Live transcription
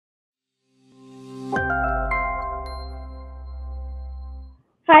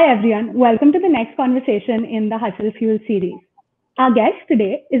everyone, welcome to the next conversation in the Hustle Fuel series. Our guest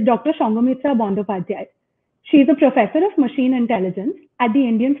today is Dr. Sanghamitra Bandyopadhyay. She is a professor of machine intelligence at the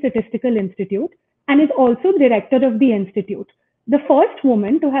Indian Statistical Institute and is also director of the institute, the first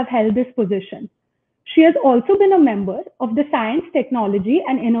woman to have held this position. She has also been a member of the Science, Technology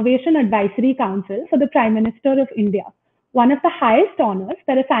and Innovation Advisory Council for the Prime Minister of India, one of the highest honors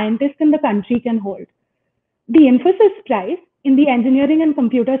that a scientist in the country can hold. The Infosys Prize in the Engineering and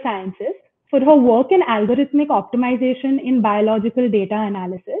Computer Sciences for her work in algorithmic optimization in biological data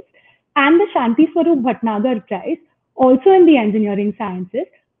analysis, and the Shanti Swarup Bhatnagar Prize, also in the Engineering Sciences,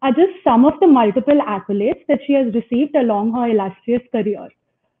 are just some of the multiple accolades that she has received along her illustrious career.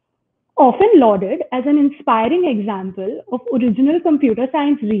 Often lauded as an inspiring example of original computer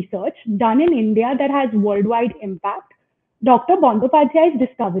science research done in India that has worldwide impact, Dr. Bandyopadhyay's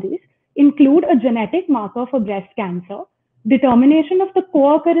discoveries include a genetic marker for breast cancer, determination of the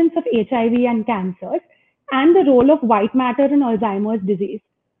co-occurrence of HIV and cancers, and the role of white matter in Alzheimer's disease.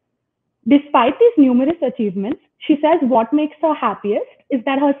 Despite these numerous achievements, she says what makes her happiest is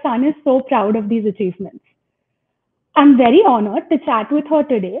that her son is so proud of these achievements. I'm very honored to chat with her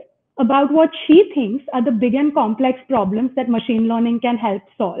today about what she thinks are the big and complex problems that machine learning can help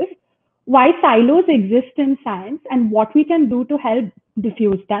solve, why silos exist in science and what we can do to help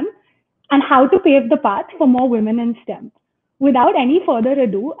diffuse them, and how to pave the path for more women in STEM. Without any further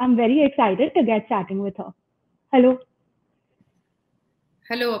ado, I'm very excited to get chatting with her. Hello.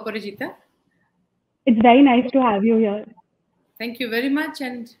 Hello, Aparajita. It's very nice to have you here. Thank you very much,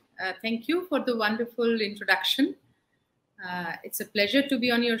 and thank you for the wonderful introduction. It's a pleasure to be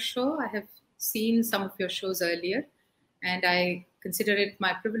on your show. I have seen some of your shows earlier, and I consider it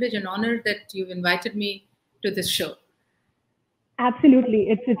my privilege and honor that you've invited me to this show. Absolutely,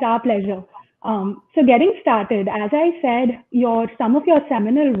 it's our pleasure. So getting started, as I said, some of your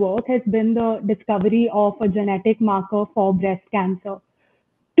seminal work has been the discovery of a genetic marker for breast cancer.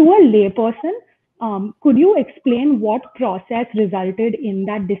 To a layperson, could you explain what process resulted in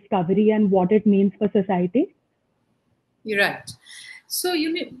that discovery and what it means for society? You're right. So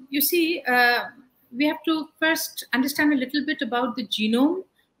you see, we have to first understand a little bit about the genome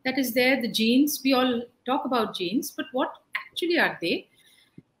that is there, the genes. We all talk about genes, but what actually are they?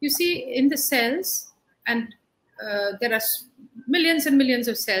 You see, in the cells, and there are millions and millions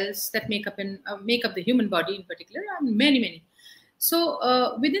of cells that make up the human body in particular, and many.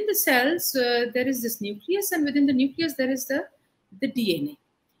 So within the cells, there is this nucleus, and within the nucleus there is the DNA,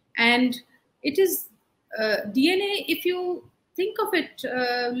 and it is DNA. If you think of it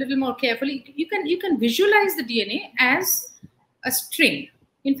a little more carefully, you can visualize the DNA as a string.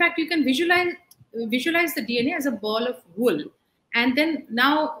 In fact, you can visualize the DNA as a ball of wool. And then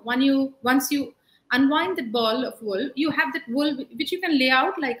now, once you unwind the ball of wool, you have that wool which you can lay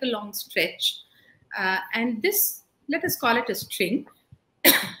out like a long stretch. And this, let us call it a string.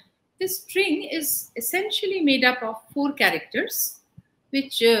 This string is essentially made up of 4 characters,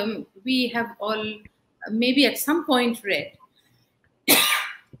 which we have all maybe at some point read.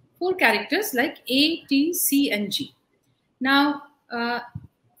 4 characters like A, T, C, and G. Now,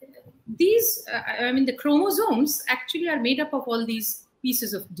 the chromosomes actually are made up of all these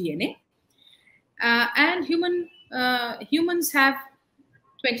pieces of DNA, and humans have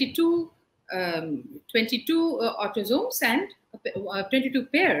 22 autosomes and 22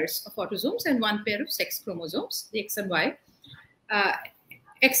 pairs of autosomes and 1 pair of sex chromosomes, the X and Y,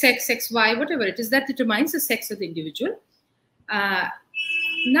 XX, XY, whatever it is, that determines the sex of the individual.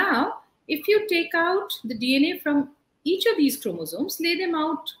 Now, if you take out the DNA from each of these chromosomes, lay them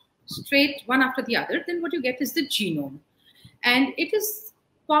out straight one after the other, then what you get is the genome. And it is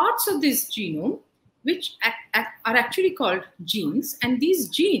parts of this genome which are actually called genes, and these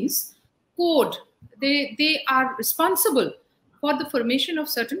genes code, they are responsible for the formation of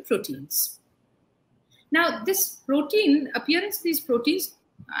certain proteins. Now, this appearance of these proteins,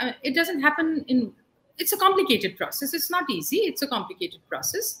 it doesn't happen it's a complicated process. It's not easy, it's a complicated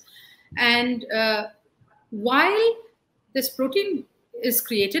process. And while this protein is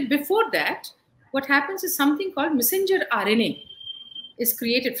created, before that, what happens is something called messenger RNA is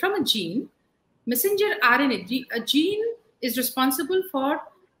created from a gene. Messenger RNA, a gene is responsible for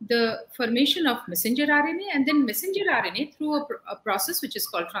the formation of messenger RNA, and then messenger RNA, through a process which is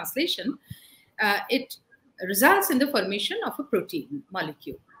called translation, it results in the formation of a protein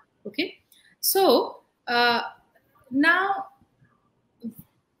molecule. Okay, so now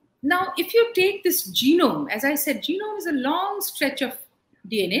if you take this genome, as I said, genome is a long stretch of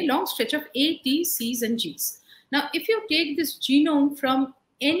DNA, long stretch of A, T, C's, and G's. Now, if you take this genome from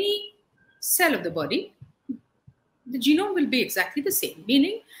any cell of the body, the genome will be exactly the same,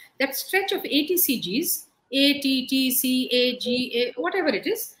 meaning that stretch of ATCGs, A, T, T, C, A, G, A, whatever it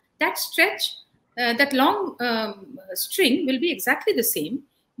is, that stretch, that long string will be exactly the same.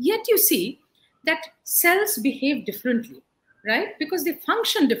 Yet you see that cells behave differently, right? Because they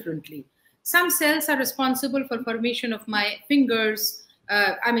function differently. Some cells are responsible for formation of my fingers.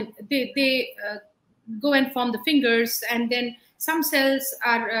 They go and form the fingers, and then some cells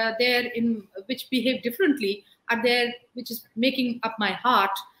are there in which behave differently, are there which is making up my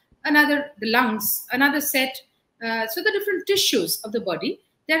heart, another the lungs, another set. So the different tissues of the body,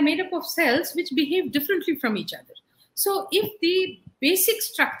 they are made up of cells which behave differently from each other. So if the basic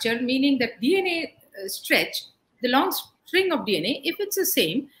structure, meaning that DNA stretch, the long string of DNA, if it's the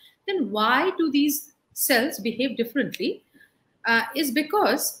same, then why do these cells behave differently? Is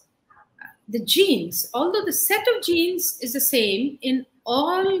because the genes, although the set of genes is the same in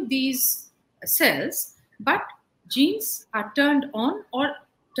all these cells, but genes are turned on or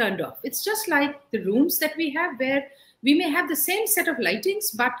turned off. It's just like the rooms that we have, where we may have the same set of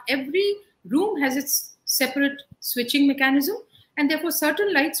lightings, but every room has its separate switching mechanism, and therefore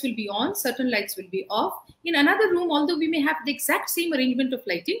certain lights will be on, certain lights will be off. In another room, although we may have the exact same arrangement of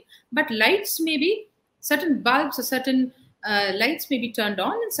lighting, but lights may be, certain bulbs or certain lights may be turned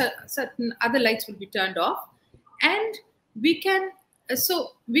on and certain other lights will be turned off. And we can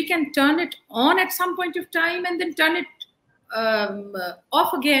turn it on at some point of time and then turn it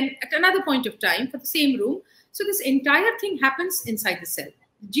off again at another point of time for the same room. So this entire thing happens inside the cell.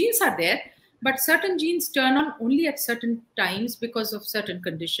 Genes are there, but certain genes turn on only at certain times because of certain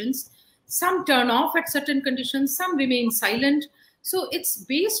conditions. Some turn off at certain conditions, some remain silent. So it's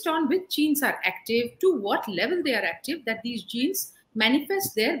based on which genes are active, to what level they are active, that these genes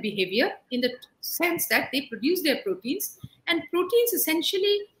manifest their behavior, in the sense that they produce their proteins. And proteins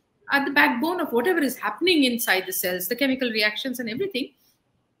essentially are the backbone of whatever is happening inside the cells, the chemical reactions and everything.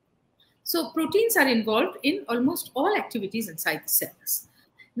 So proteins are involved in almost all activities inside the cells.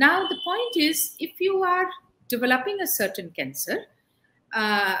 Now, the point is, if you are developing a certain cancer,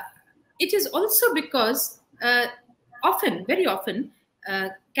 it is also because very often,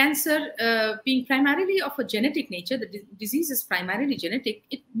 cancer being primarily of a genetic nature, the disease is primarily genetic,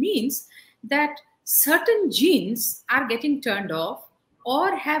 it means that certain genes are getting turned off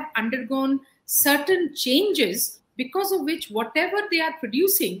or have undergone certain changes, because of which whatever they are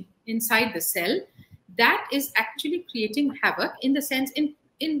producing inside the cell, that is actually creating havoc. In the sense,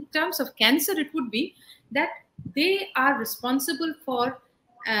 in terms of cancer, it would be that they are responsible for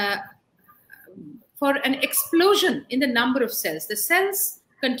an explosion in the number of cells. The cells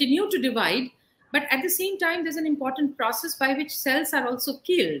continue to divide, but at the same time, there's an important process by which cells are also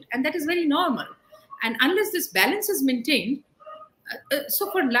killed, and that is very normal. And unless this balance is maintained,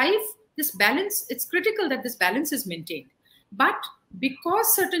 so for life, this balance, it's critical that this balance is maintained. But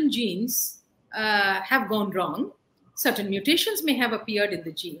because certain genes have gone wrong, certain mutations may have appeared in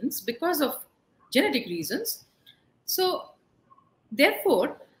the genes because of genetic reasons. So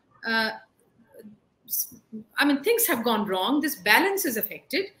therefore, things have gone wrong, this balance is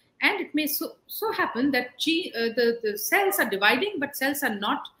affected, and it may so happen that the cells are dividing, but cells are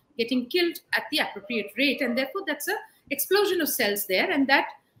not getting killed at the appropriate rate, and therefore that's an explosion of cells there, and that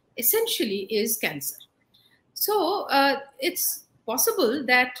essentially is cancer. So it's possible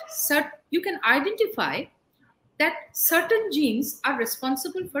that you can identify that certain genes are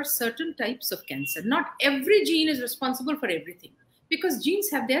responsible for certain types of cancer. Not every gene is responsible for everything, because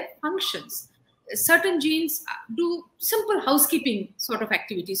genes have their functions. Certain genes do simple housekeeping sort of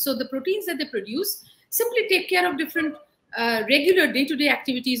activities. So the proteins that they produce simply take care of different regular day-to-day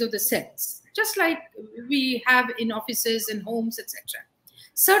activities of the cells, just like we have in offices and homes, etc.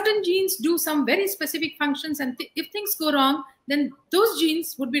 Certain genes do some very specific functions, and if things go wrong, then those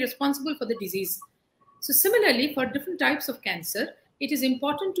genes would be responsible for the disease. So similarly, for different types of cancer, it is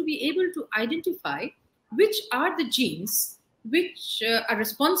important to be able to identify which are the genes which are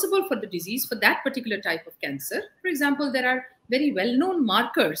responsible for the disease for that particular type of cancer. For example, there are very well-known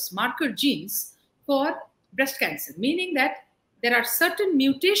marker genes for breast cancer, meaning that there are certain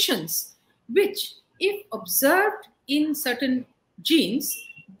mutations which, if observed in certain genes,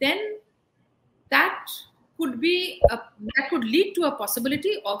 then that could lead to a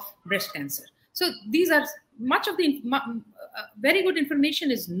possibility of breast cancer. So these are much of the very good information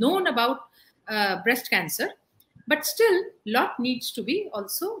is known about breast cancer, but still a lot needs to be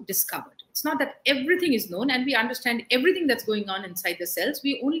also discovered. It's not that everything is known and we understand everything that's going on inside the cells.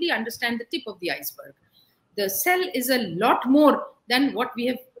 We only understand the tip of the iceberg. The cell is a lot more than what we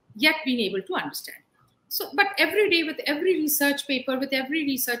have yet been able to understand. So, but every day, with every research paper, with every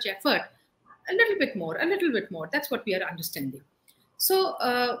research effort, a little bit more, a little bit more. That's what we are understanding. So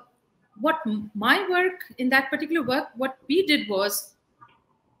what my work in that particular work, what we did was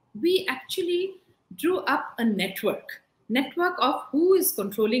we actually drew up a network of who is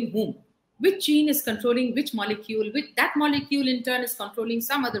controlling whom, which gene is controlling which molecule, which that molecule in turn is controlling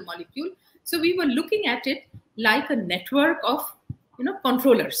some other molecule. So we were looking at it like a network of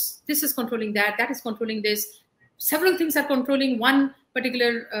controllers. This is controlling that, that is controlling this. Several things are controlling one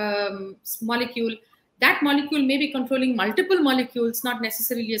particular molecule. That molecule may be controlling multiple molecules, not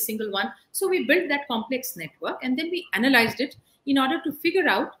necessarily a single one. So we built that complex network and then we analyzed it in order to figure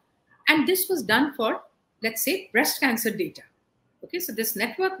out, and this was done for, let's say, breast cancer data. Okay, so this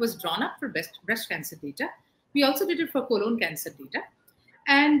network was drawn up for breast cancer data. We also did it for colon cancer data.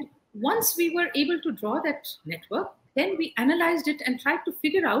 And once we were able to draw that network, then we analyzed it and tried to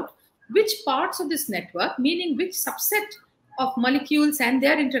figure out which parts of this network, meaning which subset of molecules and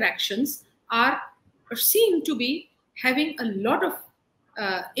their interactions are seen to be having a lot of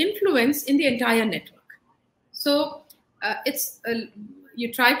influence in the entire network. So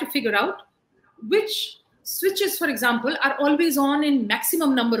you try to figure out which switches, for example, are always on in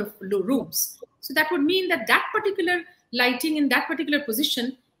maximum number of rooms. So that would mean that that particular lighting in that particular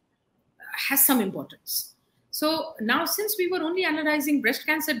position has some importance. So now, since we were only analyzing breast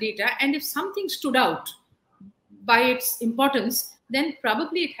cancer data, and if something stood out by its importance, then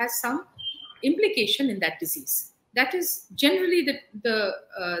probably it has some implication in that disease. That is generally the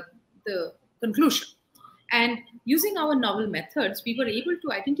conclusion. And using our novel methods, we were able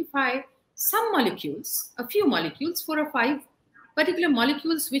to identify some molecules, a few molecules, 4 or 5 particular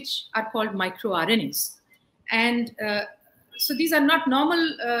molecules which are called microRNAs. And so these are not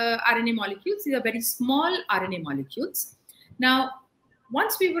normal RNA molecules. These are very small RNA molecules. Now,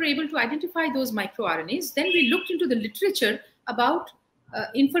 once we were able to identify those microRNAs, then we looked into the literature about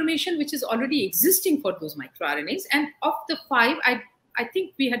information which is already existing for those microRNAs. And of the 5, I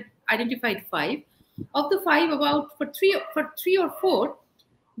think we had identified 5. Of the 5, about for three or 4,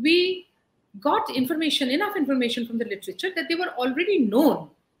 we got enough information from the literature that they were already known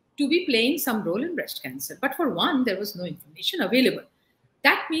to be playing some role in breast cancer. But for one, there was no information available.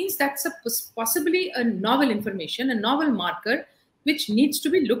 That means that's possibly a novel information, a novel marker, which needs to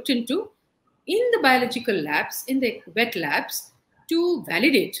be looked into in the biological labs, in the wet labs, to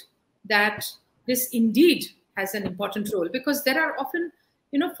validate that this indeed has an important role, because there are often,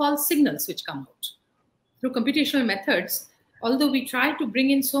 false signals which come out. Through computational methods, although we try to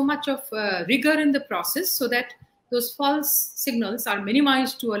bring in so much of rigor in the process so that those false signals are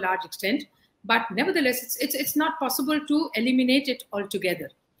minimized to a large extent, but nevertheless, it's not possible to eliminate it altogether.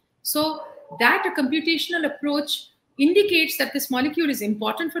 So that a computational approach indicates that this molecule is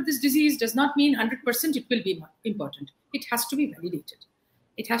important for this disease does not mean 100% it will be important. It has to be validated.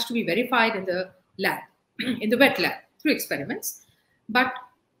 It has to be verified in the lab, in the wet lab, through experiments. But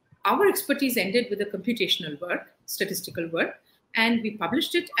our expertise ended with the computational work, statistical work, and we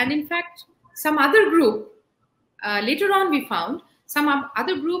published it. And in fact, some other group, later on we found, some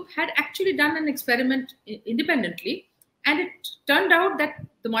other group had actually done an experiment independently, and it turned out that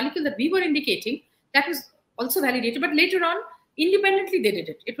the molecule that we were indicating, that was also validated, but later on, independently they did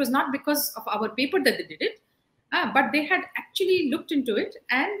it. It was not because of our paper that they did it, but they had actually looked into it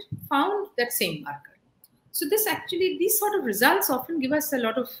and found that same marker. So these sort of results often give us a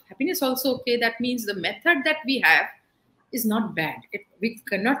lot of happiness also. Okay, that means the method that we have is not bad. We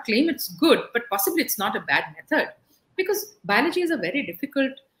cannot claim it's good, but possibly it's not a bad method, because biology is a very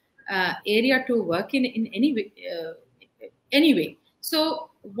difficult area to work in any way. Anyway, so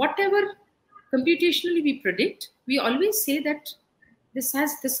whatever computationally we predict, we always say that this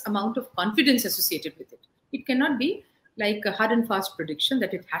has this amount of confidence associated with it. It cannot be like a hard and fast prediction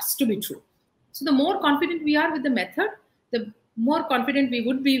that it has to be true. So the more confident we are with the method, the more confident we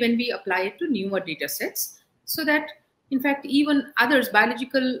would be when we apply it to newer data sets, so that, in fact, even others,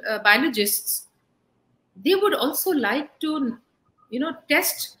 biologists, they would also like to,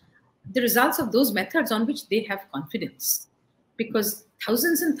 test the results of those methods on which they have confidence, because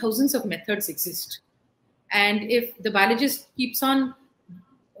thousands and thousands of methods exist. And if the biologist keeps on,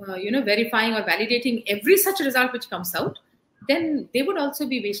 verifying or validating every such result which comes out, then they would also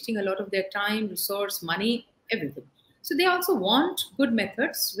be wasting a lot of their time, resource, money, everything. So they also want good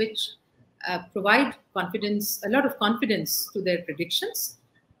methods which provide confidence, a lot of confidence to their predictions.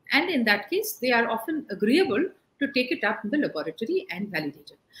 And in that case, they are often agreeable to take it up in the laboratory and validate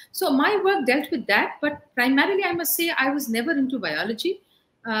it. So my work dealt with that, but primarily I must say I was never into biology.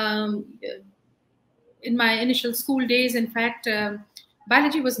 In my initial school days, in fact,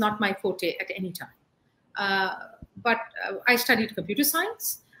 biology was not my forte at any time. But I studied computer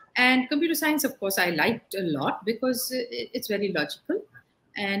science. And computer science, of course, I liked a lot because it's very logical.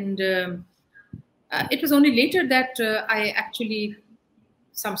 And it was only later that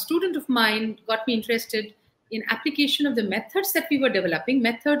some student of mine got me interested in application of the methods that we were developing,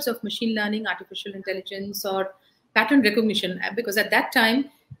 methods of machine learning, artificial intelligence, or pattern recognition, because at that time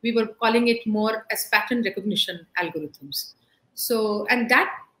we were calling it more as pattern recognition algorithms. So, and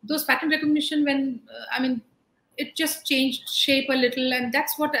those pattern recognition, it just changed shape a little, and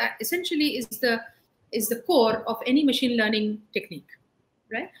that's what essentially is the core of any machine learning technique,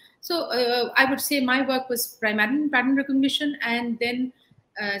 right? So I would say my work was primarily in pattern recognition, and then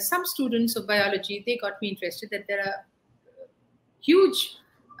some students of biology, they got me interested that there are huge,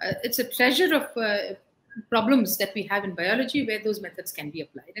 it's a treasure of problems that we have in biology where those methods can be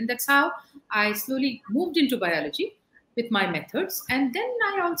applied. And that's how I slowly moved into biology with my methods. And then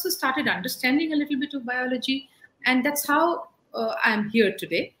I also started understanding a little bit of biology. And that's how I'm here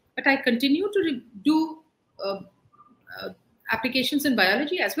today. But I continue to do applications in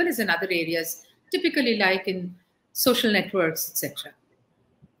biology as well as in other areas, typically like in social networks, etc.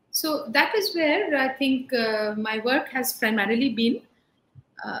 So that is where I think my work has primarily been.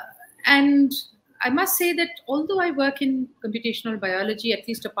 And I must say that although I work in computational biology, at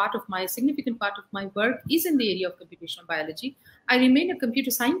least a significant part of my work is in the area of computational biology, I remain a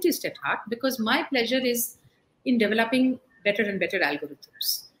computer scientist at heart because my pleasure is in developing better and better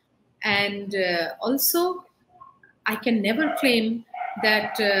algorithms. And also, I can never claim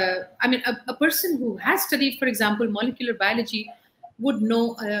that, a person who has studied, for example, molecular biology would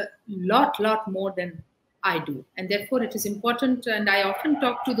know a lot more than I do. And therefore, it is important, and I often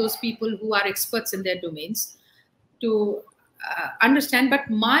talk to those people who are experts in their domains to understand. But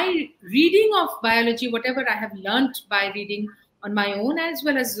my reading of biology, whatever I have learned by reading on my own, as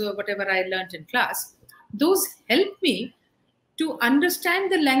well as whatever I learned in class, those help me to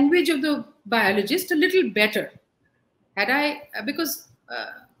understand the language of the biologist a little better. Because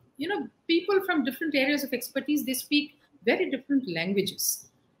people from different areas of expertise, they speak very different languages.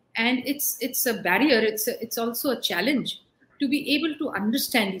 And it's a barrier, it's also a challenge to be able to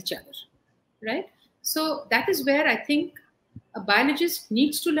understand each other, right? So that is where I think a biologist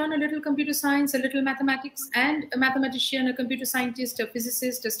needs to learn a little computer science, a little mathematics, and a mathematician, a computer scientist, a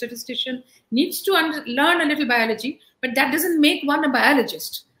physicist, a statistician needs to learn a little biology, but that doesn't make one a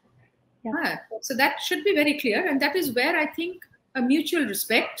biologist. Yeah. So that should be very clear, and that is where I think a mutual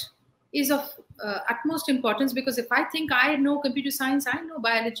respect is of utmost importance, because if I think I know computer science, I know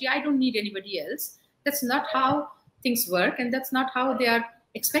biology, I don't need anybody else. That's not how things work, and that's not how they are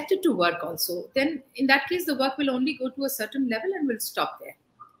expected to work also. Then in that case, the work will only go to a certain level and will stop there.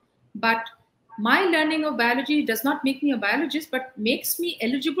 But my learning of biology does not make me a biologist, but makes me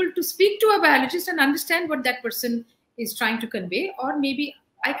eligible to speak to a biologist and understand what that person is trying to convey. Or maybe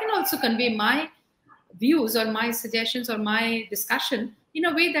I can also convey my views or my suggestions or my discussion in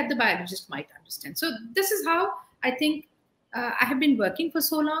a way that the biologist might understand. So this is how I think I have been working for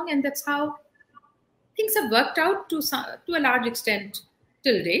so long, and that's how things have worked out to a large extent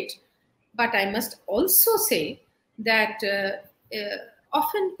till date. But I must also say that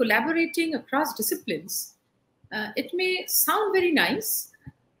often collaborating across disciplines, it may sound very nice,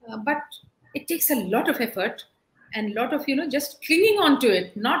 but it takes a lot of effort and a lot of, just clinging on to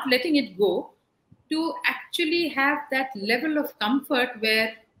it, not letting it go, to actually have that level of comfort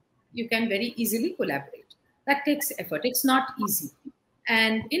where you can very easily collaborate. That takes effort. It's not easy.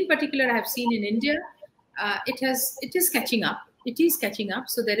 And in particular, I have seen in India, it is catching up. It is catching up.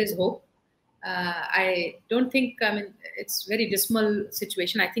 So there is hope. I don't think, it's very dismal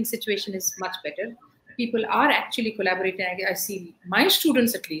situation. I think situation is much better. People are actually collaborating. I see my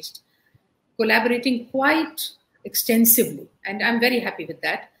students, at least, collaborating quite extensively. And I'm very happy with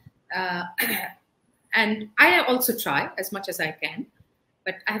that. And I also try as much as I can,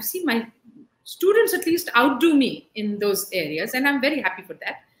 but I have seen my students at least outdo me in those areas, and I'm very happy for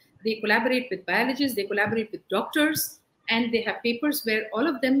that. They collaborate with biologists, they collaborate with doctors, and they have papers where all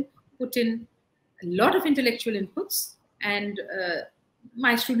of them put in a lot of intellectual inputs, and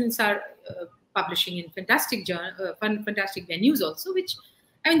my students are publishing in fantastic venues also, which,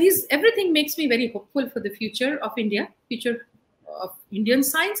 everything makes me very hopeful for the future of India, future of Indian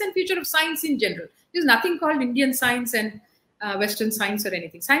science, and future of science in general. There's nothing called Indian science and Western science or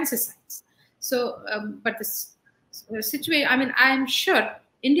anything. Science is science. So, but this situation, I'm sure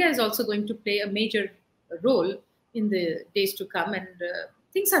India is also going to play a major role in the days to come, and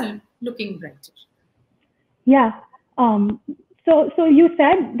things are looking brighter. Yeah. So you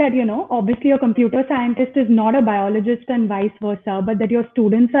said that, obviously a computer scientist is not a biologist and vice versa, but that your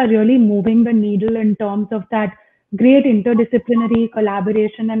students are really moving the needle in terms of that great interdisciplinary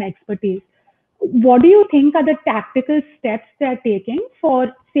collaboration and expertise. What do you think are the tactical steps they're taking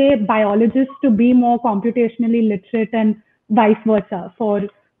for, say, biologists to be more computationally literate and vice versa, for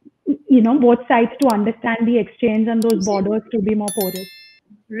both sides to understand the exchange and those borders to be more porous?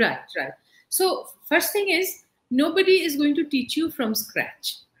 Right, right. So first thing is, nobody is going to teach you from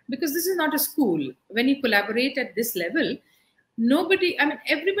scratch, because this is not a school. When you collaborate at this level,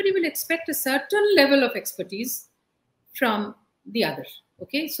 everybody will expect a certain level of expertise from the other.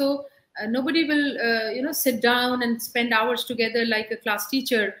 Okay, so nobody will sit down and spend hours together like a class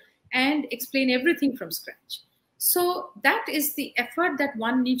teacher and explain everything from scratch. So that is the effort that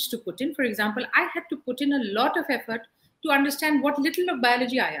one needs to put in. For example, I had to put in a lot of effort to understand what little of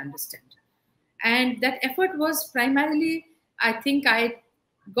biology I understand. And that effort was primarily, I think I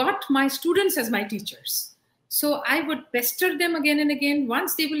got my students as my teachers. So I would pester them again and again.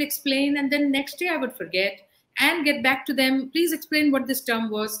 Once they will explain, and then next day I would forget and get back to them. Please explain what this term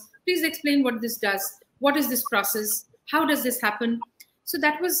was. Please explain what this does. What is this process? How does this happen? So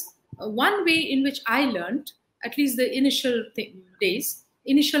that was one way in which I learned, at least the initial days,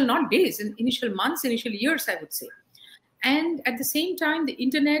 initial months, initial years, I would say. And at the same time, the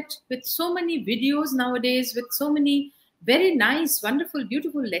internet, with so many videos nowadays, with so many very nice, wonderful,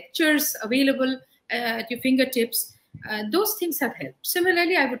 beautiful lectures available at your fingertips, those things have helped.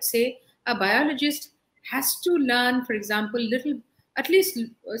 Similarly, I would say a biologist has to learn, for example, at least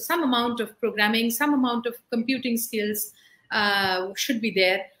some amount of programming, some amount of computing skills should be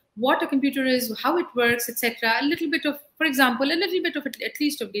there. What a computer is, how it works, etc. A little bit of, for example, a little bit of at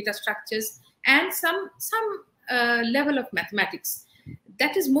least of data structures, and some level of mathematics.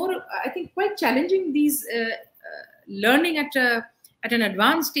 That is more, I think, quite challenging. These learning at an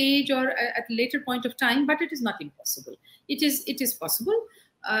advanced stage or at a later point of time, but it is not impossible. It is possible.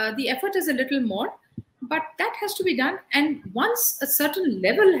 The effort is a little more, but that has to be done. And once a certain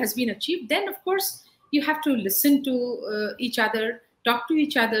level has been achieved, then of course you have to listen to each other, talk to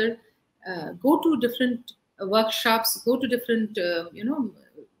each other, go to different workshops, go to different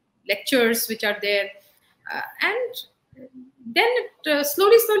lectures which are there, and then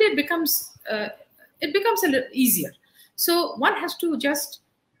slowly it becomes a little easier. So one has to just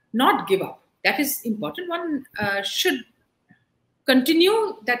not give up. That is important. One should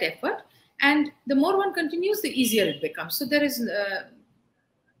continue that effort, and the more one continues, the easier it becomes. So there is,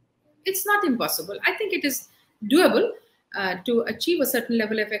 it's not impossible. I think it is doable to achieve a certain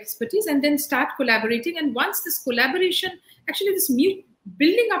level of expertise and then start collaborating. And once this collaboration, actually this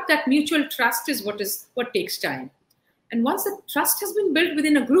building up that mutual trust is what takes time. And once the trust has been built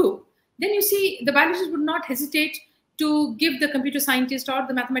within a group, then you see the biologist would not hesitate to give the computer scientist or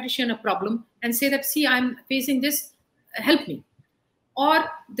the mathematician a problem and say that, see, I'm facing this, help me. Or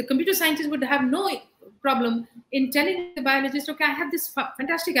the computer scientist would have no problem in telling the biologist, okay, I have this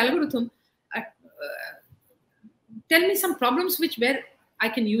fantastic algorithm, tell me some problems where I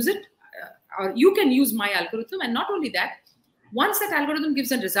can use it, or you can use my algorithm. And not only that, once that algorithm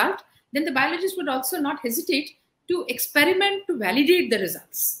gives a result, then the biologist would also not hesitate to experiment to validate the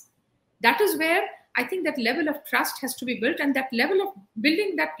results. That is where I think that level of trust has to be built, and that level of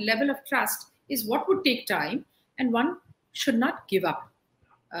building that level of trust is what would take time, and one should not give up.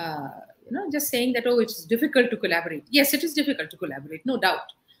 Just saying that, oh, it's difficult to collaborate. Yes, it is difficult to collaborate, no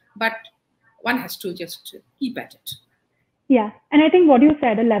doubt, but one has to just keep at it. Yeah, and I think what you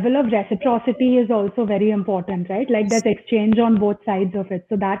said, a level of reciprocity is also very important, right? Like there's exchange on both sides of it,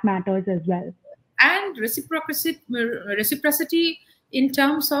 so that matters as well. And reciprocity in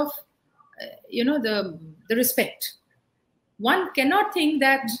terms of the respect. One cannot think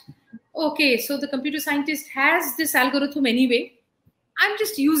that, okay, so the computer scientist has this algorithm anyway, I'm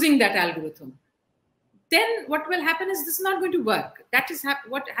just using that algorithm. Then what will happen is this is not going to work. That is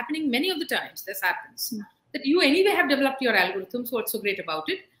what happening many of the times. This happens. That you anyway have developed your algorithm, so what's so great about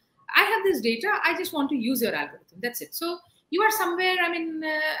it? I have this data, I just want to use your algorithm. That's it. So you are somewhere, an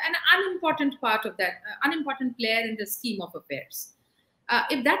unimportant part of that, unimportant player in the scheme of affairs.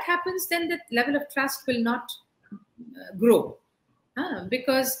 If that happens, then the level of trust will not grow,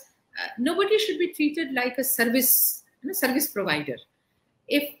 because nobody should be treated like a service provider.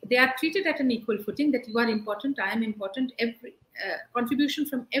 If they are treated at an equal footing, that you are important, I am important, every contribution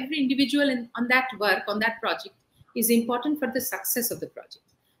from every individual on that work, on that project is important for the success of the project.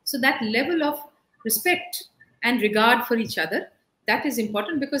 So that level of respect and regard for each other, that is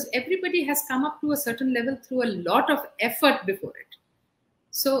important, because everybody has come up to a certain level through a lot of effort before it.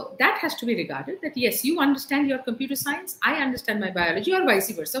 So that has to be regarded, that yes, you understand your computer science, I understand my biology, or vice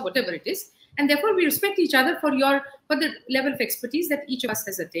versa, whatever it is. And therefore we respect each other for the level of expertise that each of us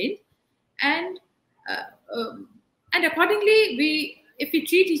has attained. And And accordingly, if we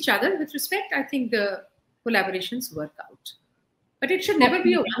treat each other with respect, I think the collaborations work out. But it should never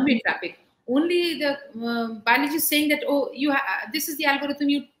be a one-way traffic. Only the biologist saying that, oh, this is the algorithm,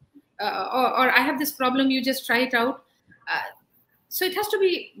 or I have this problem, you just try it out. So it has to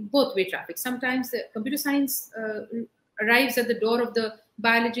be both-way traffic. Sometimes the computer science arrives at the door of the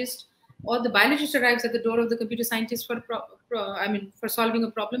biologist, or the biologist arrives at the door of the computer scientist for solving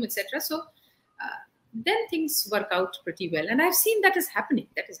a problem, etc. So then things work out pretty well. And I've seen that is happening.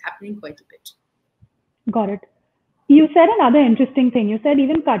 That is happening quite a bit. Got it. You said another interesting thing. You said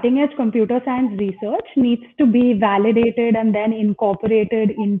even cutting edge computer science research needs to be validated and then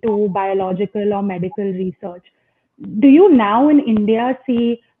incorporated into biological or medical research. Do you now in India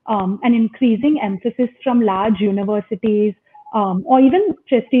see an increasing emphasis from large universities or even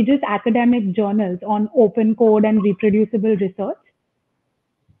prestigious academic journals on open code and reproducible research?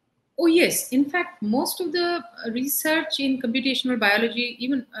 Oh, yes. In fact, most of the research in computational biology,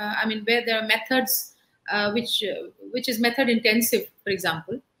 even, where there are methods which is method intensive, for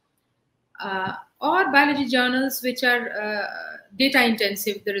example, or biology journals which are data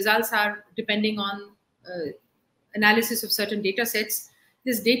intensive, the results are depending on analysis of certain data sets.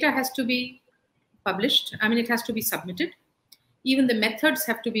 This data has to be published. It has to be submitted. Even the methods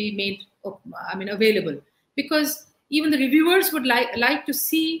have to be made, available, because even the reviewers would like to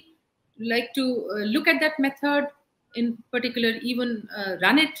look at that method in particular, even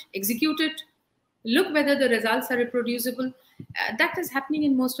run it, execute it, look whether the results are reproducible. That is happening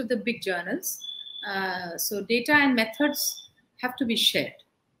in most of the big journals. So data and methods have to be shared.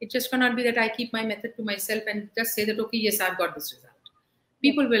 It just cannot be that I keep my method to myself and just say that, okay, yes, I've got this result.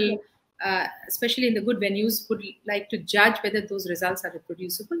 People will, especially in the good venues, would like to judge whether those results are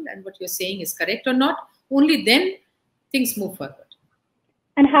reproducible and what you're saying is correct or not. Only then things move forward.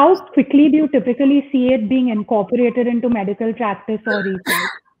 And how quickly do you typically see it being incorporated into medical practice or research?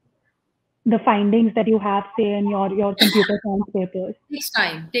 The findings that you have, say, in your computer science papers?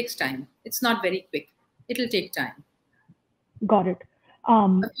 Takes time. It's not very quick. It'll take time. Got it.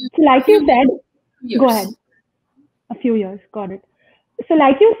 So like you said, go ahead. A few years, got it. So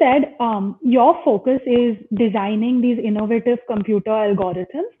like you said, your focus is designing these innovative computer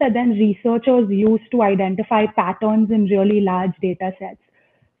algorithms that then researchers use to identify patterns in really large data sets.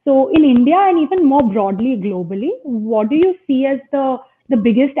 So in India and even more broadly globally, what do you see as the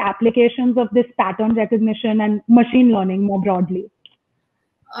biggest applications of this pattern recognition and machine learning more broadly?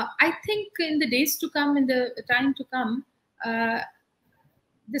 I think in the days to come, in the time to come,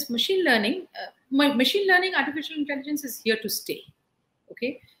 this machine learning, artificial intelligence is here to stay.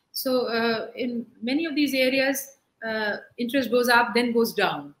 Okay, so in many of these areas, interest goes up, then goes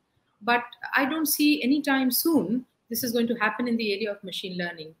down. But I don't see anytime soon this is going to happen in the area of machine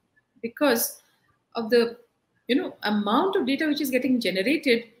learning, because of the amount of data which is getting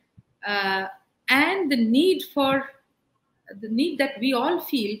generated and the need that we all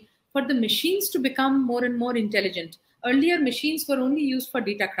feel for the machines to become more and more intelligent. Earlier, machines were only used for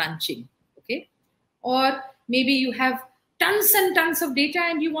data crunching, okay? Or maybe you have tons and tons of data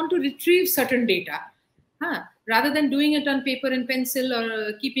and you want to retrieve certain data. Rather than doing it on paper and pencil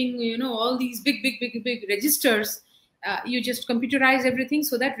or keeping, all these big registers, you just computerize everything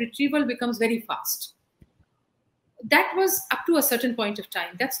so that retrieval becomes very fast. That was up to a certain point of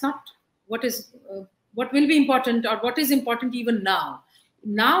time. That's not what will be important or what is important even now.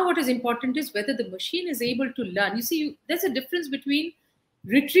 Now what is important is whether the machine is able to learn. You see, there's a difference between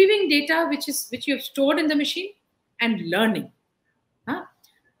retrieving data which you have stored in the machine and learning.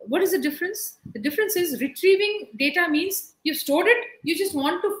 What is the difference? The difference is retrieving data means you've stored it, you just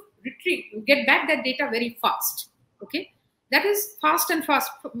want to get back that data very fast. Okay, that is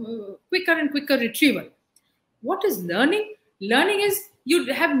quicker and quicker retrieval. What is learning? Learning is you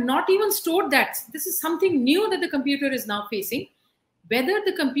have not even stored that. This is something new that the computer is now facing. Whether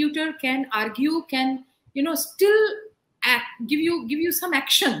the computer can argue, can still give you some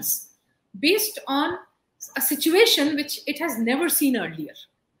actions based on a situation which it has never seen earlier.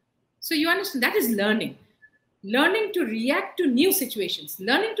 So you understand, that is learning. Learning to react to new situations,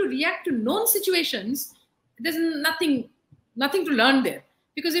 learning to react to known situations. There's nothing to learn there,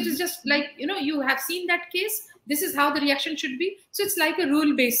 because it is just like, you have seen that case. This is how the reaction should be. So it's like a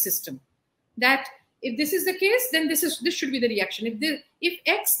rule-based system, that if this is the case, then this should be the reaction. If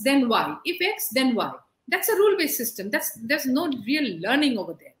X, then Y. If X, then Y. That's a rule-based system. There's no real learning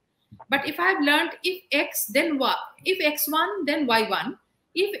over there. But if I've learned if X, then Y. If X1, then Y1.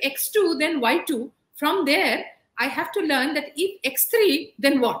 If X2, then Y2. From there, I have to learn that if X3,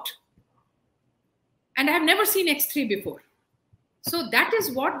 then what? And I have never seen X3 before. So that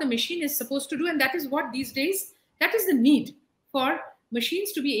is what the machine is supposed to do. And that is what these days That is the need for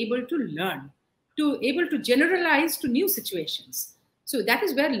machines to be able to learn, to able to generalize to new situations. So that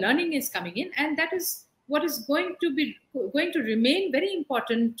is where learning is coming in, and that is what is going to remain very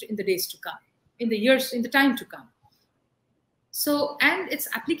important in the days to come, in the time to come. So, and its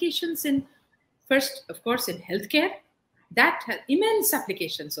applications in, first, of course, in healthcare, that has immense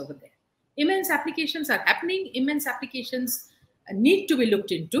applications over there. Immense applications are happening, immense applications need to be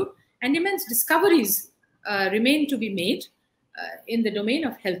looked into, and immense discoveries remain to be made in the domain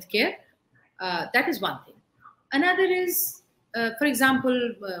of healthcare. That is one thing. Another is, for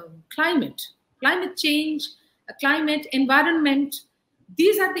example, climate change, climate, environment.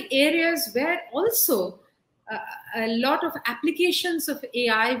 These are the areas where also a lot of applications of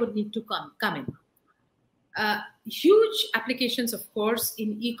AI would need to come in. Huge applications, of course,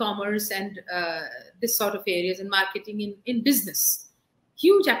 in e-commerce and this sort of areas, in marketing, in business.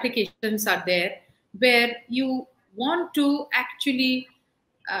 Huge applications are there where you want to actually,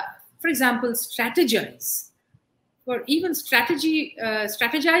 for example, strategize. For even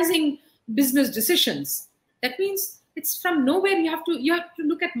strategizing business decisions. That means it's from nowhere. You have to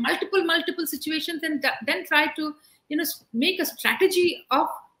look at multiple situations and then try to make a strategy of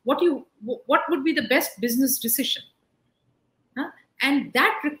what would be the best business decision. And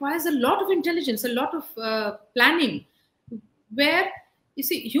that requires a lot of intelligence, a lot of planning. Where you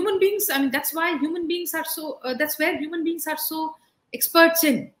see human beings, I mean, that's why human beings are so. That's where human beings are so experts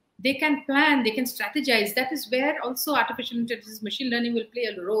in. They can plan, they can strategize. That is where also artificial intelligence, machine learning will play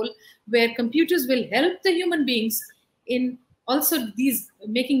a role, where computers will help the human beings in also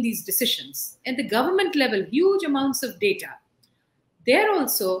making these decisions. At the government level, huge amounts of data. They're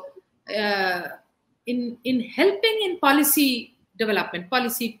also in helping in policy development,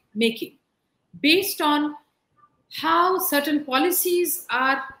 policy making, based on how certain policies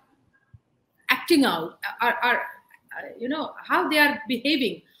are acting out, how they are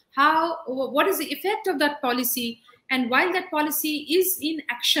behaving. What is the effect of that policy, and while that policy is in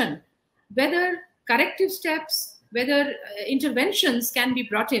action, whether corrective steps, whether interventions can be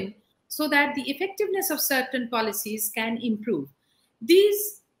brought in so that the effectiveness of certain policies can improve.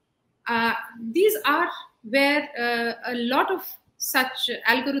 These are where a lot of such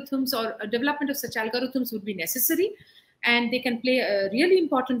algorithms or a development of such algorithms would be necessary, and they can play really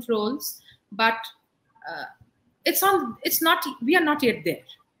important roles, but we are not yet there.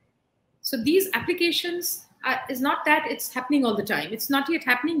 So these applications is not that it's happening all the time. It's not yet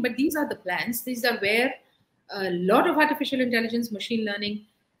happening, but these are the plans. These are where a lot of artificial intelligence, machine learning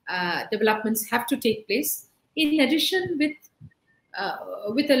developments have to take place. In addition,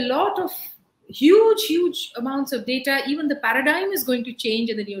 with a lot of huge amounts of data, even the paradigm is going to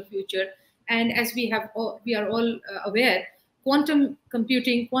change in the near future. And as we are all aware, quantum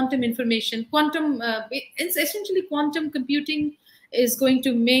computing, quantum information, it's essentially quantum computing is going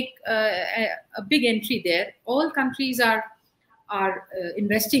to make a big entry there. All countries are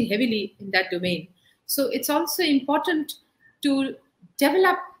investing heavily in that domain. So it's also important to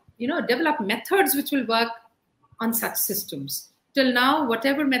develop methods which will work on such systems. Till now,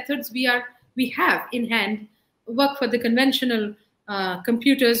 whatever methods we have in hand work for the conventional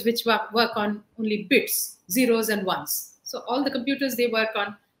computers, which work on only bits, zeros and ones. So all the computers, they work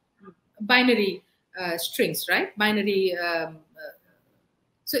on binary strings, right? Binary.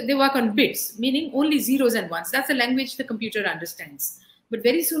 So they work on bits, meaning only zeros and ones. That's the language the computer understands. But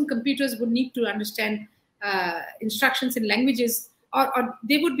very soon, computers would need to understand instructions in languages, or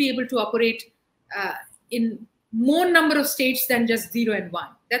they would be able to operate in more number of states than just 0 and 1.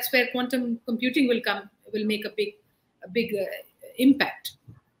 That's where quantum computing will make a big impact.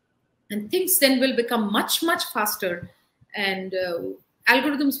 And things then will become much faster, and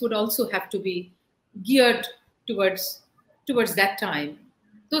algorithms would also have to be geared towards that time.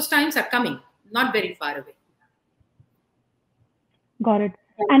 Those times are coming, not very far away. Got it.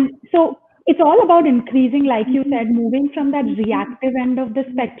 And so it's all about increasing, like you said, moving from that reactive end of the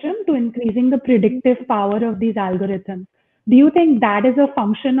spectrum to increasing the predictive power of these algorithms. Do you think that is a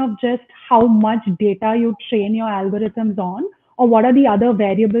function of just how much data you train your algorithms on, or what are the other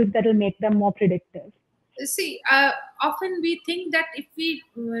variables that will make them more predictive? See, often we think that if we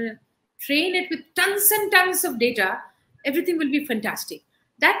train it with tons and tons of data, everything will be fantastic.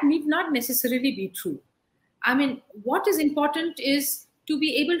 That need not necessarily be true. I mean, what is important is to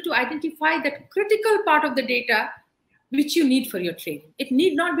be able to identify that critical part of the data which you need for your training. It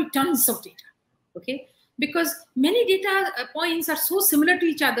need not be tons of data, okay? Because many data points are so similar to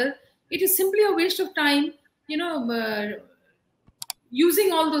each other, it is simply a waste of time,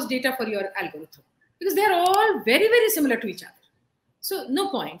 using all those data for your algorithm, because they're all very similar to each other. So no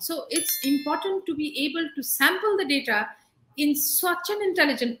point. So it's important to be able to sample the data in such an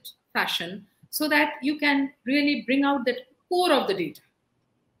intelligent fashion so that you can really bring out the core of the data,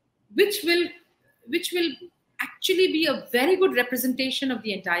 which will actually be a very good representation of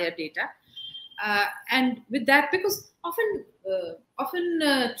the entire data. And with that, because often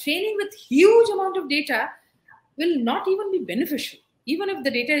training with huge amount of data will not even be beneficial, even if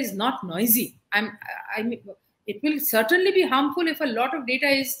the data is not noisy. I mean, it will certainly be harmful if a lot of data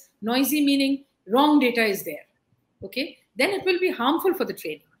is noisy, meaning wrong data is there. Okay, then it will be harmful for the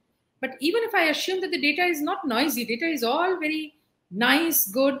training. But even if I assume that the data is not noisy, data is all very nice,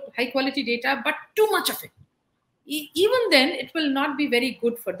 good, high quality data, but too much of it, even then it will not be very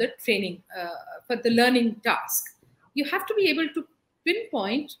good for the training, for the learning task. You have to be able to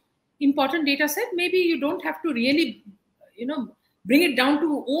pinpoint important data set. Maybe you don't have to really, bring it down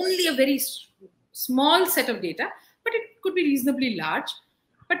to only a very small set of data, but it could be reasonably large.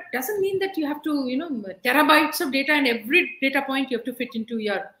 But doesn't mean that you have to, terabytes of data, and every data point you have to fit into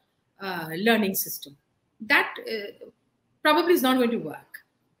your learning system. That probably is not going to work.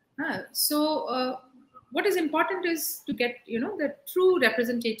 So what is important is to get, the true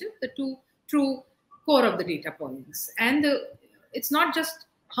representative, the true core of the data points. And it's not just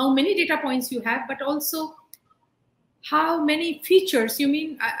how many data points you have, but also how many features. I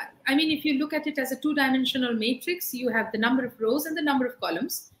mean, if you look at it as a two-dimensional matrix, you have the number of rows and the number of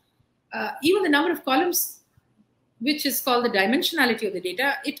columns. Even the number of columns, which is called the dimensionality of the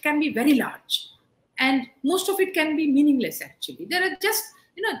data, it can be very large. And most of it can be meaningless, actually. There are just,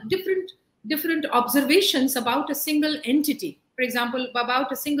 different observations about a single entity. For example,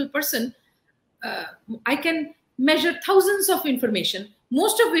 about a single person, I can measure thousands of information,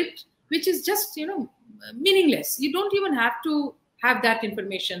 most of it which is just meaningless. You don't even have to have that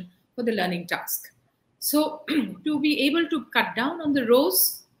information for the learning task. So to be able to cut down on the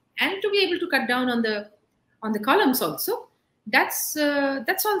rows and to be able to cut down on the columns also, that's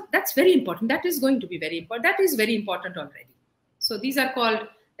very important. That is going to be very important. That is very important already. So these are called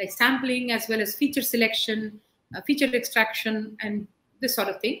like sampling, as well as feature selection, feature extraction, and this sort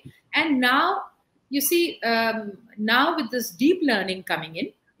of thing. And now you see, now with this deep learning coming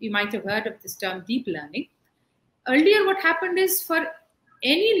in, you might have heard of this term deep learning. Earlier, what happened is, for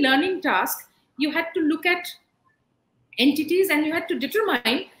any learning task, you had to look at entities and you had to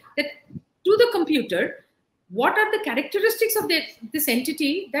determine that to the computer, what are the characteristics of this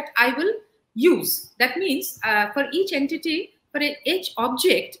entity that I will use. That means for each entity, for each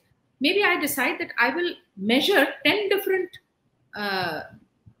object, maybe I decide that I will measure 10 different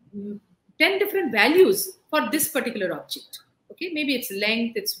values for this particular object. Okay, maybe it's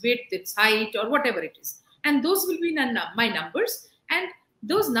length, its width, its height, or whatever it is. And those will be my numbers. And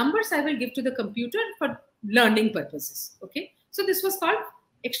those numbers I will give to the computer for learning purposes. Okay, so this was called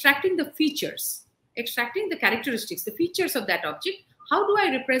extracting the features, extracting the characteristics, the features of that object. How do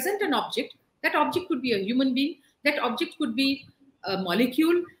I represent an object? That object could be a human being. That object could be a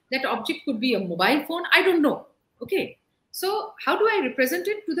molecule. That object could be a mobile phone. I don't know. Okay, so how do I represent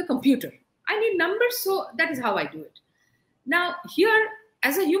it to the computer? I need numbers, so that is how I do it. Now here,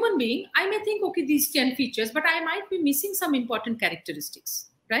 as a human being, I may think, okay, these 10 features, but I might be missing some important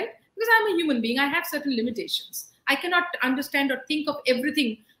characteristics, right? Because I'm a human being, I have certain limitations. I cannot understand or think of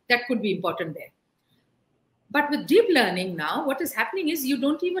everything that could be important there. But with deep learning now, what is happening is you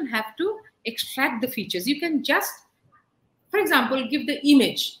don't even have to extract the features. You can just, for example, give the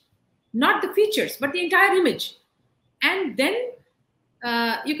image, not the features, but the entire image. And then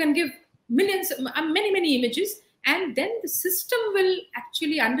you can give many images, and then the system will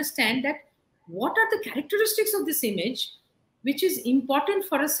actually understand that what are the characteristics of this image, which is important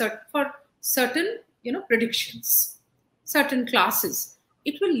for certain predictions, certain classes.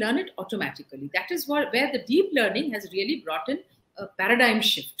 It will learn it automatically. That is where the deep learning has really brought in a paradigm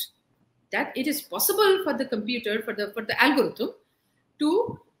shift. That it is possible for the computer, for the algorithm,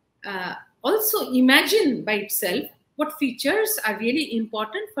 to also imagine by itself what features are really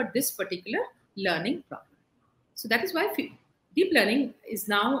important for this particular learning problem. So that is why deep learning is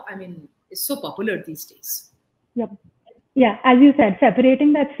now, is so popular these days. Yep. Yeah, as you said,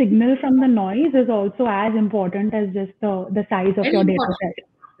 separating that signal from the noise is also as important as just the size of your data set.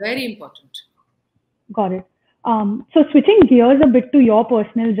 Very important. Got it. So switching gears a bit to your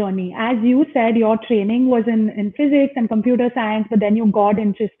personal journey, as you said, your training was in physics and computer science, but then you got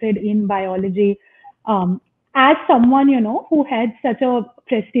interested in biology. As someone, who heads such a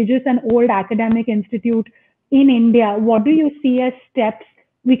prestigious and old academic institute in India, what do you see as steps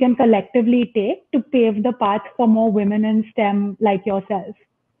we can collectively take to pave the path for more women in STEM like yourself?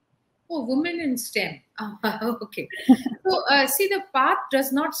 Oh, women in STEM. Okay. So, see, the path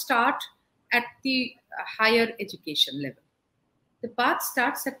does not start at the higher education level. The path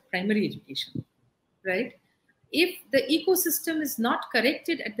starts at primary education, right? If the ecosystem is not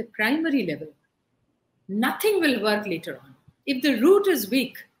corrected at the primary level, nothing will work later on. If the root is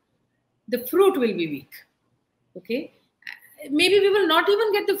weak, the fruit will be weak. Okay? Maybe we will not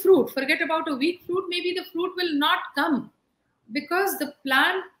even get the fruit. Forget about a weak fruit. Maybe the fruit will not come because the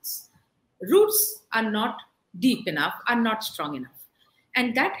plant's roots are not deep enough, are not strong enough.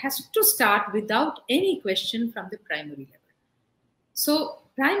 And that has to start without any question from the primary level. So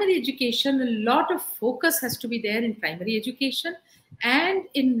primary education, a lot of focus has to be there in primary education and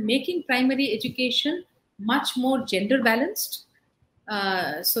in making primary education much more gender balanced.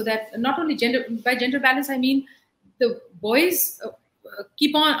 So that not only by gender balance, I mean the boys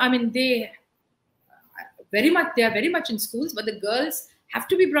keep on, I mean, they are very much in schools, but the girls have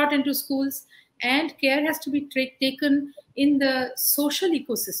to be brought into schools, and care has to be taken in the social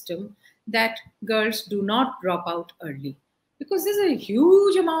ecosystem that girls do not drop out early. Because there's a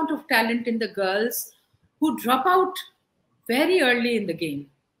huge amount of talent in the girls who drop out very early in the game.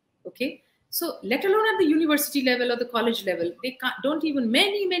 Okay, so let alone at the university level or the college level, don't even,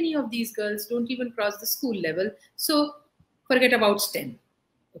 many of these girls don't even cross the school level. So forget about STEM.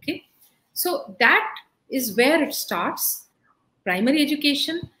 Okay, so that is where it starts, primary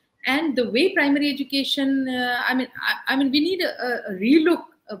education. And the way primary education, I mean, we need a relook,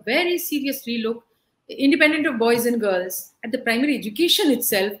 a very serious relook, independent of boys and girls, at the primary education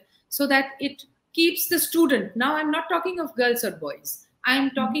itself, so that it keeps the student. Now, I'm not talking of girls or boys.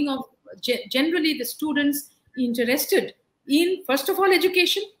 I'm talking of generally the students interested in, first of all,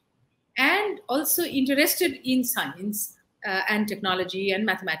 education, and also interested in science and technology and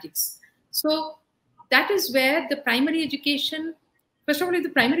mathematics. So that is where the primary education, first of all, if the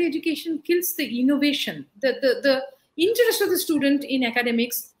primary education kills the innovation, the interest of the student in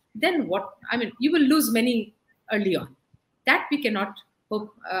academics, then what? I mean, you will lose many early on. That we cannot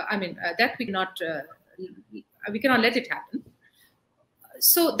hope. That we cannot let it happen.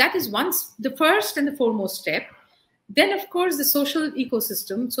 So that is the first and the foremost step. Then, of course, the social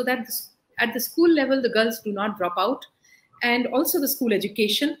ecosystem, so that at the school level, the girls do not drop out, and also the school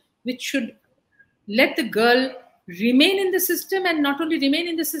education, which should let the girl remain in the system, and not only remain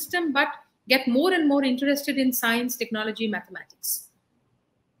in the system, but get more and more interested in science, technology, mathematics.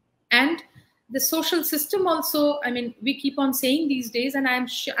 And the social system also, I mean, we keep on saying these days, and I'm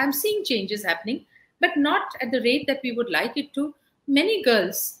seeing changes happening, but not at the rate that we would like it to. Many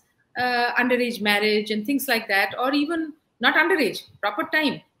girls, underage marriage and things like that, or even not underage, proper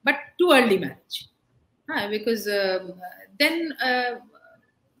time, but too early marriage. Because then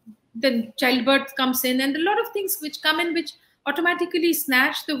childbirth comes in, and a lot of things which come in, which automatically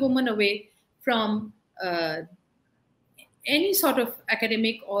snatch the woman away from any sort of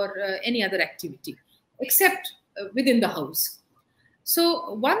academic or any other activity, except within the house.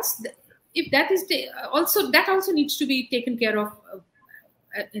 So if that is that also needs to be taken care of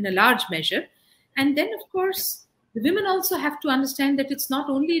in a large measure. And then, of course, the women also have to understand that it's not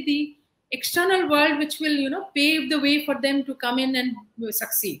only the external world which will, pave the way for them to come in and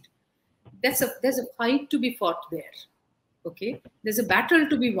succeed. There's a fight to be fought there. Okay, there's a battle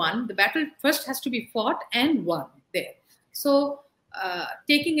to be won. The battle first has to be fought and won there. So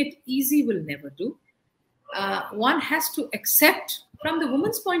taking it easy will never do. One has to accept, from the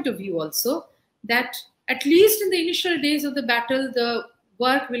woman's point of view also, that at least in the initial days of the battle, the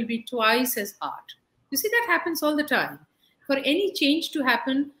work will be twice as hard. You see, that happens all the time. For any change to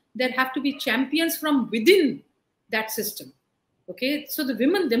happen, there have to be champions from within that system. Okay, so the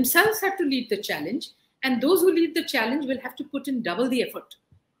women themselves have to lead the challenge, and those who lead the challenge will have to put in double the effort.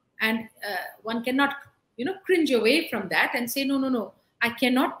 And one cannot, cringe away from that and say, no, I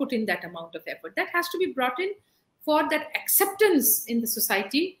cannot put in that amount of effort. That has to be brought in for that acceptance in the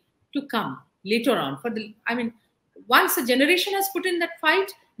society to come later on. Once a generation has put in that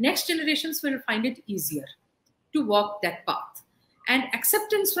fight, next generations will find it easier to walk that path. And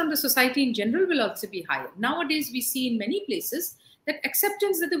acceptance from the society in general will also be higher. Nowadays, we see in many places that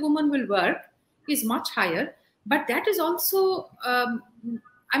acceptance that the woman will work is much higher. But that is also,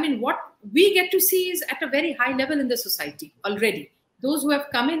 what we get to see is at a very high level in the society already. Those who have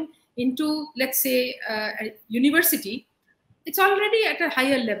come into, let's say, a university, it's already at a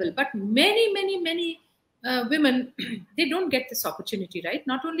higher level. But many women, they don't get this opportunity, right?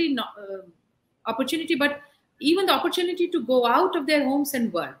 Not only opportunity, but even the opportunity to go out of their homes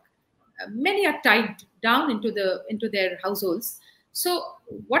and work. Many are tied down into their households. So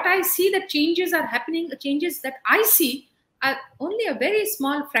what I see that changes are happening, changes that I see are only a very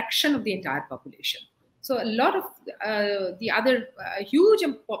small fraction of the entire population. So a lot of the other huge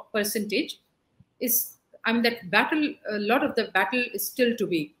percentage is, I mean, that battle, a lot of the battle is still to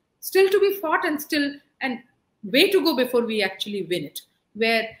be fought, and way to go before we actually win it,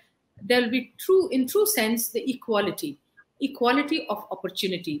 where there will be in true sense, the equality of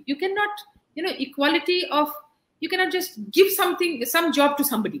opportunity. You cannot, you cannot just give some job to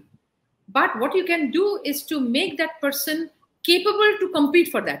somebody. But what you can do is to make that person capable to compete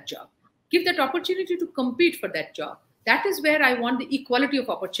for that job, give that opportunity to compete for that job. That is where I want the equality of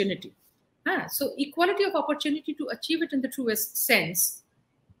opportunity. So equality of opportunity, to achieve it in the truest sense,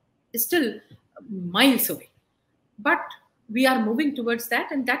 is still miles away. But we are moving towards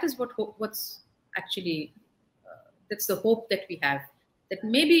that, and that is what's actually, that's the hope that we have. That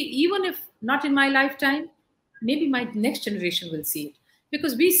maybe even if not in my lifetime, maybe my next generation will see it.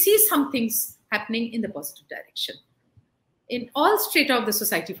 Because we see some things happening in the positive direction. In all strata of the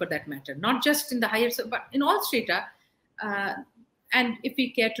society, for that matter, not just in the higher, but in all strata. And if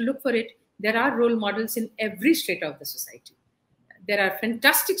we care to look for it, there are role models in every strata of the society. There are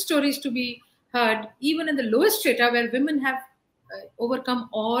fantastic stories to be heard, even in the lowest strata, where women have overcome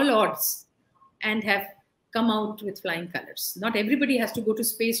all odds and have come out with flying colors. Not everybody has to go to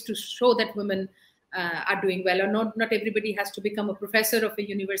space to show that women are doing well, or not everybody has to become a professor of a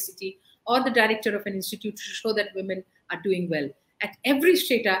university or the director of an institute to show that women are doing well. At every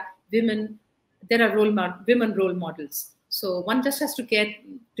strata, there are women role models. So one just has to care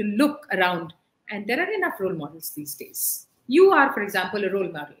to look around, and there are enough role models these days. You are, for example, a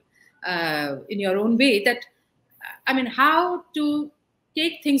role model in your own way. That, I mean, how to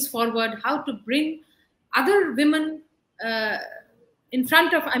take things forward, how to bring other women in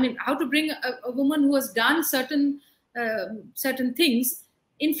front of, I mean, how to bring a woman who has done certain things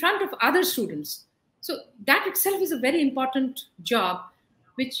in front of other students. So that itself is a very important job,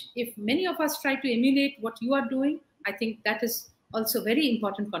 which if many of us try to emulate what you are doing, I think that is also very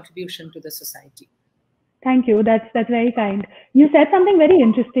important contribution to the society. Thank you. That's very kind. You said something very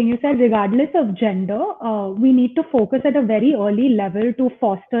interesting. You said regardless of gender, we need to focus at a very early level to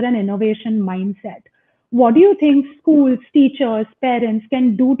foster an innovation mindset. What do you think schools, teachers, parents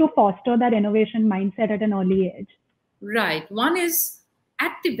can do to foster that innovation mindset at an early age? Right. One is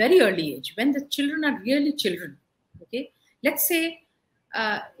at the very early age, when the children are really children. Okay. Let's say,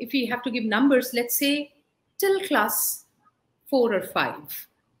 if we have to give numbers, let's say till class 4 or 5.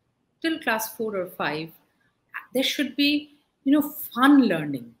 Till class 4 or 5, there should be, fun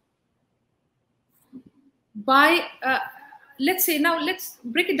learning. By, let's say, now let's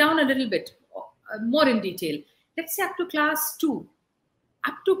break it down a little bit more in detail. Let's say up to class 2.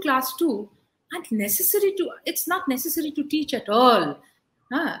 Up to class 2, it's not necessary to teach at all.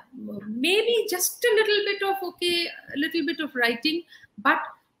 Maybe just a little bit of writing, but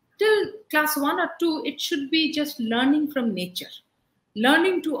till class 1 or 2, it should be just learning from nature,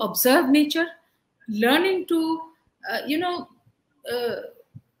 learning to observe nature, learning to,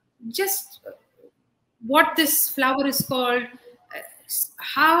 just what this flower is called,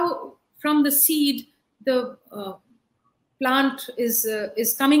 how from the seed the plant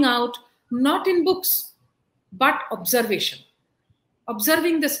is coming out, not in books, but observation.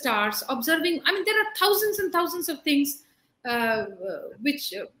 Observing the stars, observing, I mean, there are thousands and thousands of things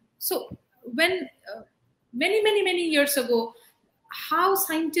so when many years ago, how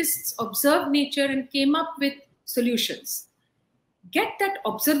scientists observed nature and came up with solutions. Get that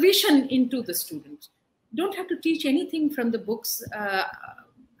observation into the student. Don't have to teach anything from the books.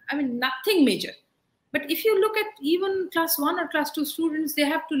 I mean, nothing major. But if you look at even class 1 or class 2 students, they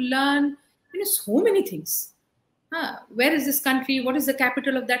have to learn, so many things. Where is this country? What is the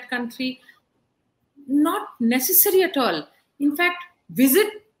capital of that country? Not necessary at all. In fact, visit,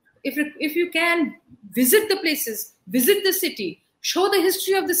 if you can, visit the places, visit the city, show the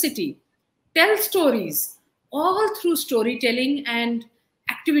history of the city, tell stories, all through storytelling and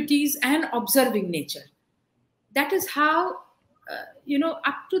activities and observing nature. That is how,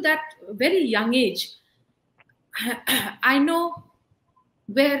 up to that very young age, I know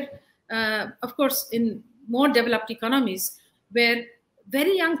where, of course, in more developed economies, where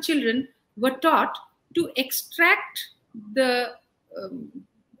very young children were taught to extract the,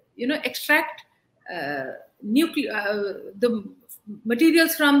 the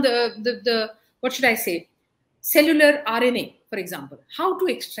materials from the what should I say, cellular RNA, for example, how to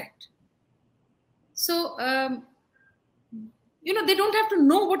extract. So, they don't have to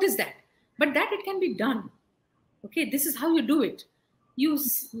know what is that, but that it can be done. Okay, this is how you do it. You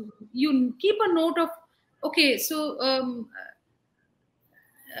keep a note of, okay, so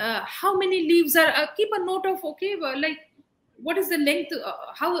how many leaves are, keep a note of, okay, like what is the length,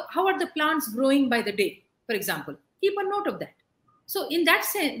 how are the plants growing by the day, for example. Keep a note of that. So in that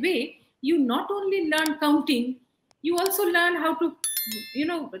way, you not only learn counting, you also learn how to,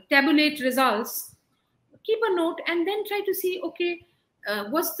 tabulate results. Keep a note and then try to see, okay,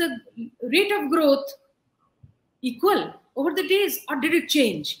 was the rate of growth equal over the days or did it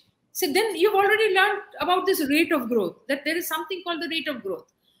change? So then you've already learned about this rate of growth, that there is something called the rate of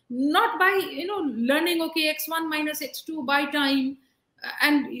growth. Not by, learning, okay, x1 minus x2 by time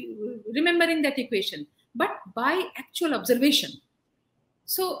and remembering that equation, but by actual observation.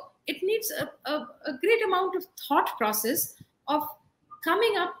 So it needs a great amount of thought process of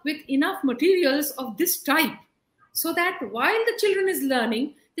coming up with enough materials of this type, so that while the children is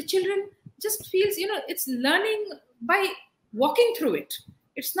learning, the children just feels, it's learning by walking through it.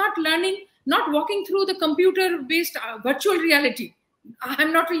 It's not learning, not walking through the computer-based virtual reality.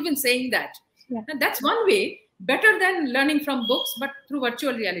 I'm not even saying that. Yeah. And that's one way, better than learning from books, but through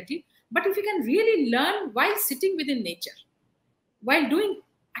virtual reality. But if you can really learn while sitting within nature, while doing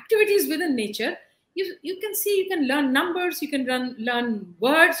activities within nature, you can see, you can learn numbers, you can learn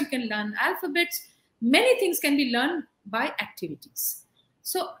words, you can learn alphabets. Many things can be learned by activities.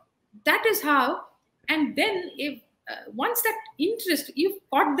 So that is how, and then if once that interest, you've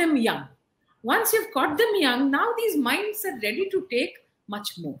caught them young. Once you've caught them young, now these minds are ready to take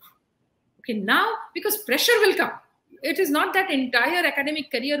much more. Okay, now, because pressure will come. It is not that entire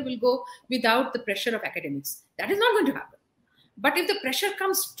academic career will go without the pressure of academics. That is not going to happen. But if the pressure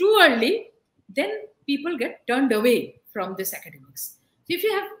comes too early, then people get turned away from this academics. So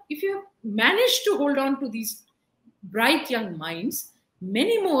if you have managed to hold on to these bright young minds,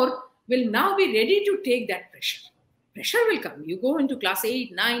 many more will now be ready to take that pressure. Pressure will come. You go into class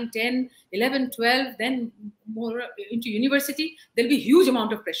 8, 9, 10, 11, 12, then more into university, there'll be huge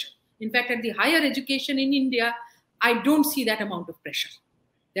amount of pressure. In fact, at the higher education in India, I don't see that amount of pressure.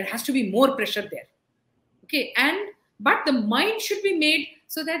 There has to be more pressure there. Okay, but the mind should be made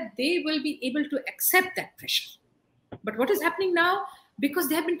so that they will be able to accept that pressure. But what is happening now, because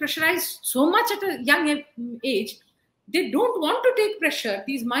they have been pressurized so much at a young age, they don't want to take pressure.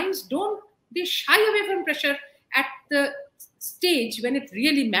 These minds they shy away from pressure at the stage when it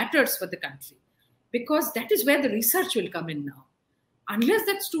really matters for the country, because that is where the research will come in now. Unless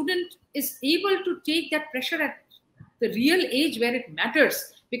that student is able to take that pressure at the real age where it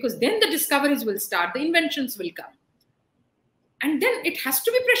matters, because then the discoveries will start, the inventions will come. And then it has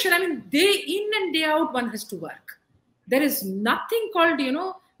to be pressure. I mean, day in and day out, one has to work. There is nothing called,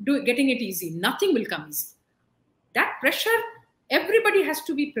 getting it easy. Nothing will come easy. That pressure, everybody has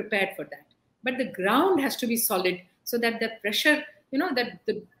to be prepared for that. But the ground has to be solid so that the pressure,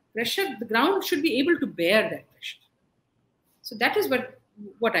 the ground should be able to bear that pressure. So that is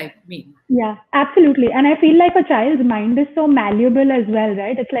what I mean. Yeah, absolutely. And I feel like a child's mind is so malleable as well,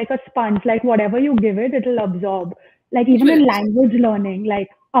 right? It's like a sponge, like whatever you give it, it'll absorb. Like even in language learning, like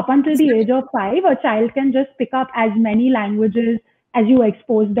up until the age of 5, a child can just pick up as many languages as you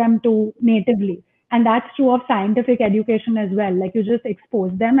expose them to natively. And that's true of scientific education as well. Like you just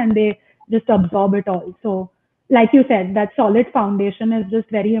expose them and they just absorb it all. So like you said, that solid foundation is just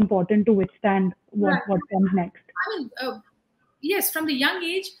very important to withstand what comes next. I mean, yes, from the young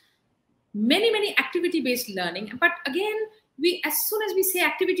age, many activity-based learning. But again, as soon as we say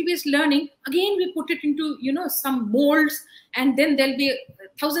activity-based learning, again we put it into some molds, and then there'll be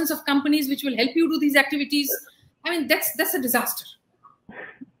thousands of companies which will help you do these activities. I mean, that's a disaster.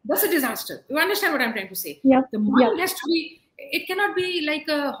 That's a disaster. You understand what I'm trying to say? Yeah. The mind has to be. It cannot be like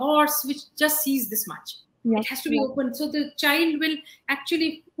a horse which just sees this much. Yeah. It has to be open. So the child will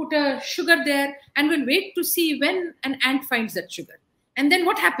actually put a sugar there and will wait to see when an ant finds that sugar. And then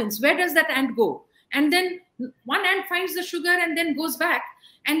what happens? Where does that ant go? And then one ant finds the sugar and then goes back.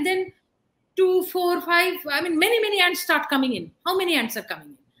 And then 2, 4, 5, I mean, many ants start coming in. How many ants are coming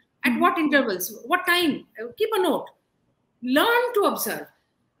in? At what intervals? What time? Keep a note. Learn to observe.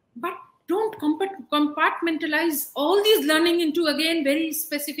 But don't compartmentalize all these learning into, again, very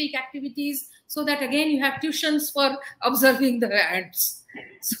specific activities, so that, again, you have tuitions for observing the ants.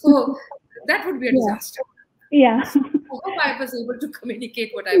 So that would be a disaster. Yeah. So I hope I was able to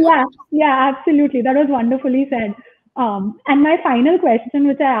communicate what I wanted. Yeah, absolutely. That was wonderfully said. And my final question,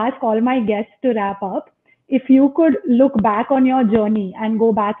 which I ask all my guests to wrap up, if you could look back on your journey and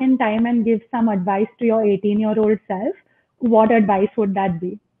go back in time and give some advice to your 18-year-old self, what advice would that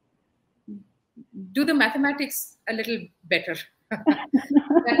be? Do the mathematics a little better.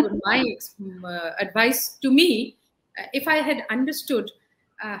 That was my advice to me. If I had understood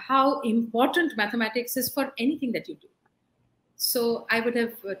how important mathematics is for anything that you do. So I would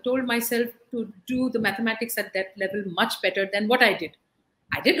have told myself to do the mathematics at that level much better than what I did.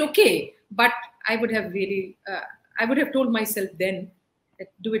 I did okay, but I would have really, I would have told myself then that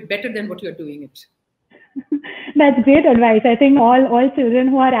do it better than what you're doing it. That's great advice. I think all children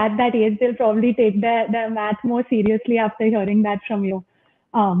who are at that age, they'll probably take their math more seriously after hearing that from you.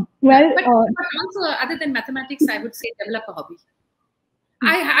 But also, other than mathematics, I would say develop a hobby.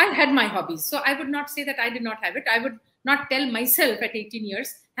 I had my hobbies, so I would not say that I did not have it. I would not tell myself at 18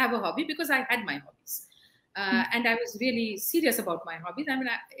 years, have a hobby, because I had my hobbies. And I was really serious about my hobbies. I mean,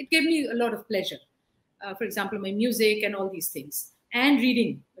 it gave me a lot of pleasure. For example, my music and all these things. And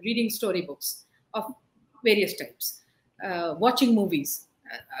reading storybooks of various types. Watching movies.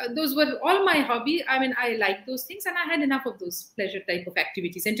 Those were all my hobby. I mean, I liked those things, and I had enough of those pleasure type of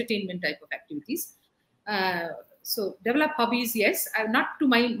activities, entertainment type of activities. So develop hobbies, yes. Not to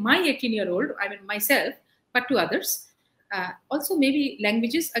my 18-year-old, I mean myself, but to others. Also maybe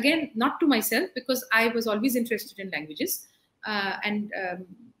languages, again, not to myself, because I was always interested in languages.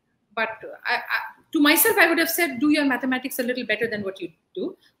 But to myself, I would have said, do your mathematics a little better than what you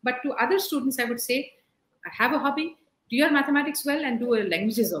do. But to other students, I would say, have a hobby, do your mathematics well, and do your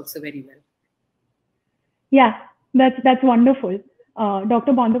languages also very well. Yeah, that's wonderful.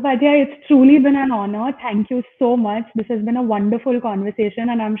 Dr. Bandyopadhyay, it's truly been an honor. Thank you so much. This has been a wonderful conversation,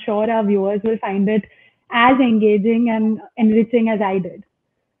 and I'm sure our viewers will find it as engaging and enriching as I did.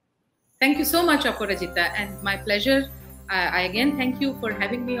 Thank you so much, Aparajita, and my pleasure. I again thank you for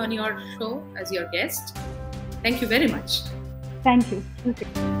having me on your show as your guest. Thank you very much. Thank you.